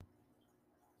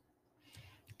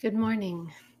Good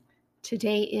morning.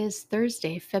 Today is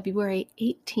Thursday, February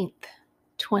 18th,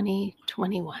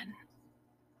 2021.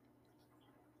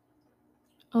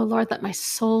 O Lord, let my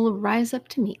soul rise up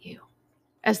to meet you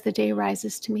as the day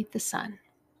rises to meet the sun.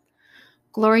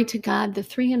 Glory to God, the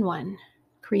three in one,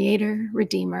 Creator,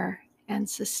 Redeemer, and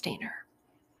Sustainer,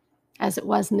 as it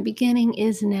was in the beginning,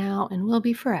 is now, and will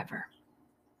be forever.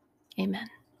 Amen.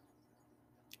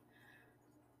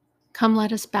 Come,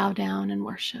 let us bow down and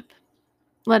worship.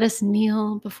 Let us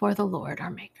kneel before the Lord,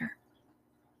 our Maker.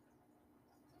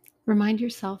 Remind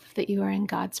yourself that you are in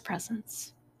God's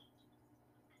presence.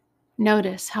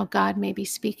 Notice how God may be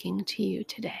speaking to you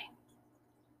today.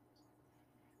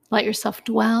 Let yourself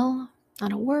dwell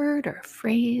on a word or a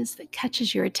phrase that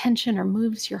catches your attention or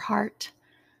moves your heart,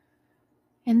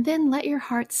 and then let your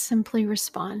heart simply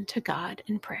respond to God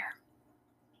in prayer.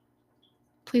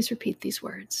 Please repeat these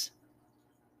words.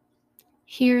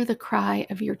 Hear the cry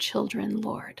of your children,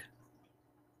 Lord.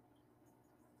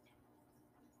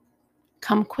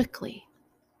 Come quickly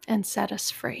and set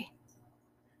us free.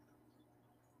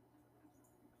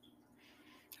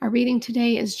 Our reading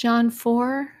today is John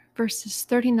 4, verses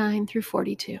 39 through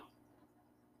 42.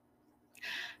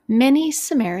 Many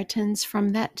Samaritans from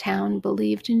that town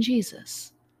believed in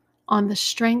Jesus on the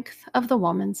strength of the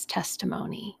woman's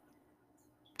testimony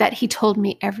that he told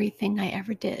me everything I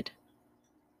ever did.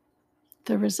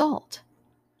 The result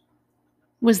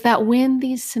was that when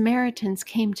these Samaritans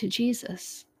came to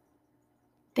Jesus,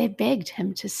 they begged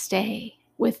him to stay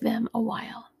with them a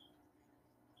while.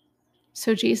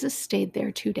 So Jesus stayed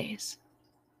there 2 days.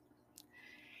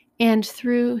 And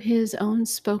through his own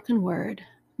spoken word,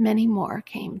 many more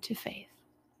came to faith.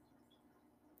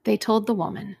 They told the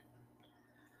woman,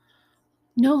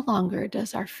 "No longer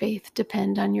does our faith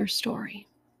depend on your story.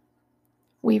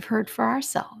 We've heard for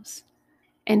ourselves,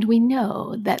 and we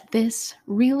know that this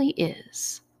really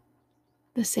is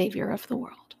the Savior of the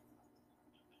world."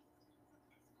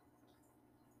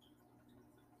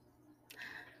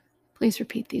 Please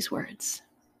repeat these words.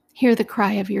 Hear the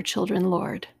cry of your children,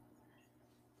 Lord.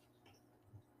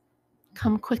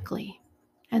 Come quickly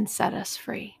and set us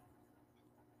free.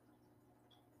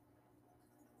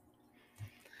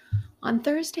 On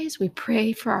Thursdays, we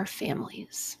pray for our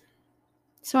families.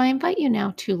 So I invite you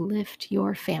now to lift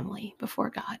your family before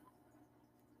God.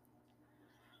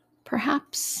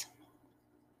 Perhaps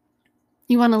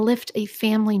you want to lift a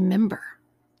family member,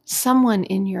 someone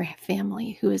in your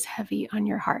family who is heavy on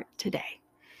your heart today.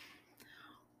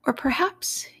 Or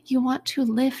perhaps you want to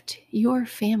lift your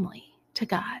family to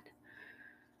God.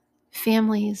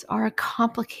 Families are a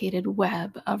complicated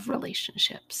web of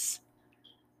relationships.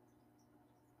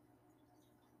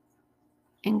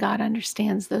 And God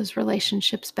understands those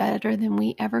relationships better than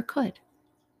we ever could.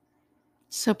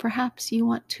 So perhaps you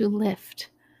want to lift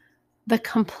the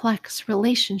complex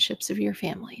relationships of your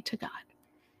family to God.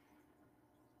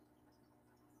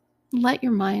 Let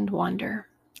your mind wander,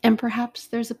 and perhaps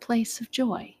there's a place of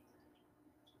joy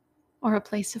or a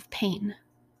place of pain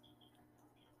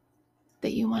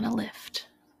that you want to lift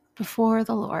before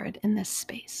the Lord in this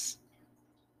space.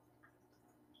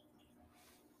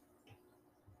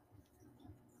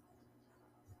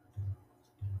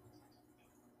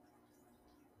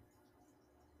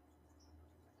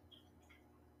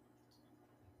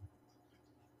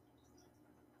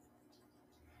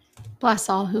 Bless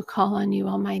all who call on you,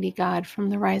 Almighty God,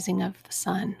 from the rising of the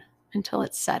sun until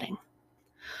its setting.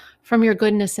 From your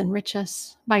goodness enrich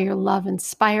us, by your love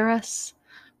inspire us,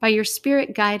 by your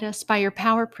spirit guide us, by your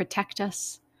power protect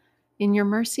us, in your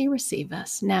mercy receive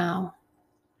us now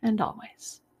and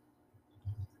always.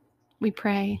 We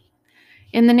pray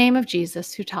in the name of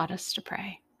Jesus, who taught us to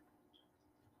pray.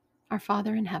 Our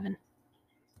Father in heaven,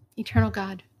 eternal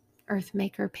God, earth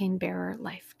maker, pain bearer,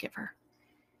 life giver,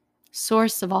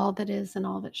 source of all that is and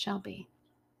all that shall be.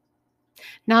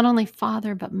 Not only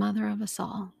Father, but Mother of us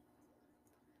all.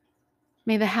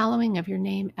 May the hallowing of your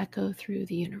name echo through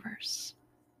the universe.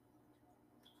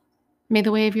 May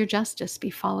the way of your justice be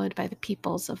followed by the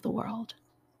peoples of the world.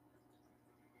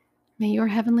 May your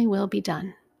heavenly will be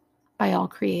done by all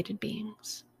created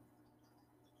beings.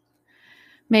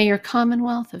 May your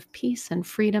commonwealth of peace and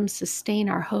freedom sustain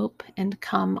our hope and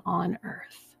come on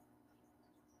earth.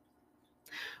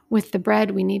 With the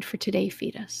bread we need for today,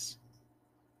 feed us.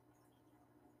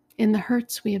 In the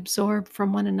hurts we absorb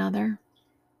from one another,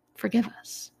 forgive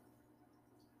us.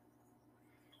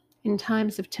 In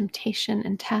times of temptation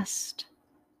and test,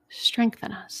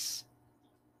 strengthen us.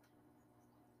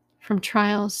 From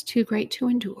trials too great to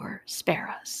endure, spare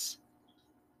us.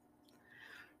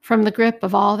 From the grip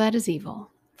of all that is evil,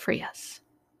 free us.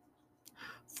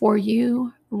 For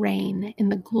you reign in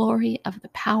the glory of the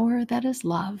power that is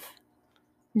love,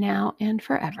 now and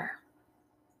forever.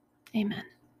 Amen.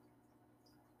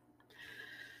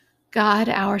 God,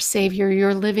 our Savior,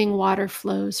 your living water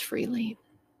flows freely.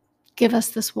 Give us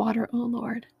this water, O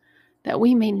Lord, that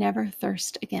we may never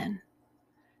thirst again,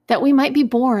 that we might be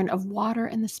born of water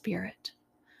and the Spirit.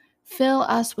 Fill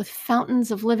us with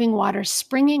fountains of living water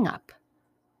springing up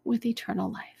with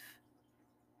eternal life.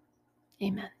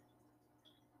 Amen.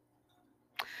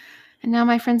 And now,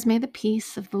 my friends, may the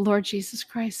peace of the Lord Jesus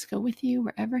Christ go with you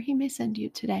wherever he may send you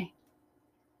today.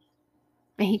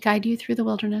 May he guide you through the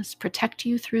wilderness, protect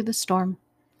you through the storm.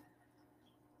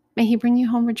 May he bring you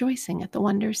home rejoicing at the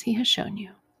wonders he has shown you.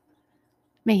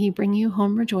 May he bring you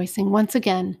home rejoicing once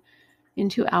again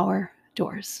into our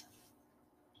doors.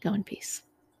 Go in peace.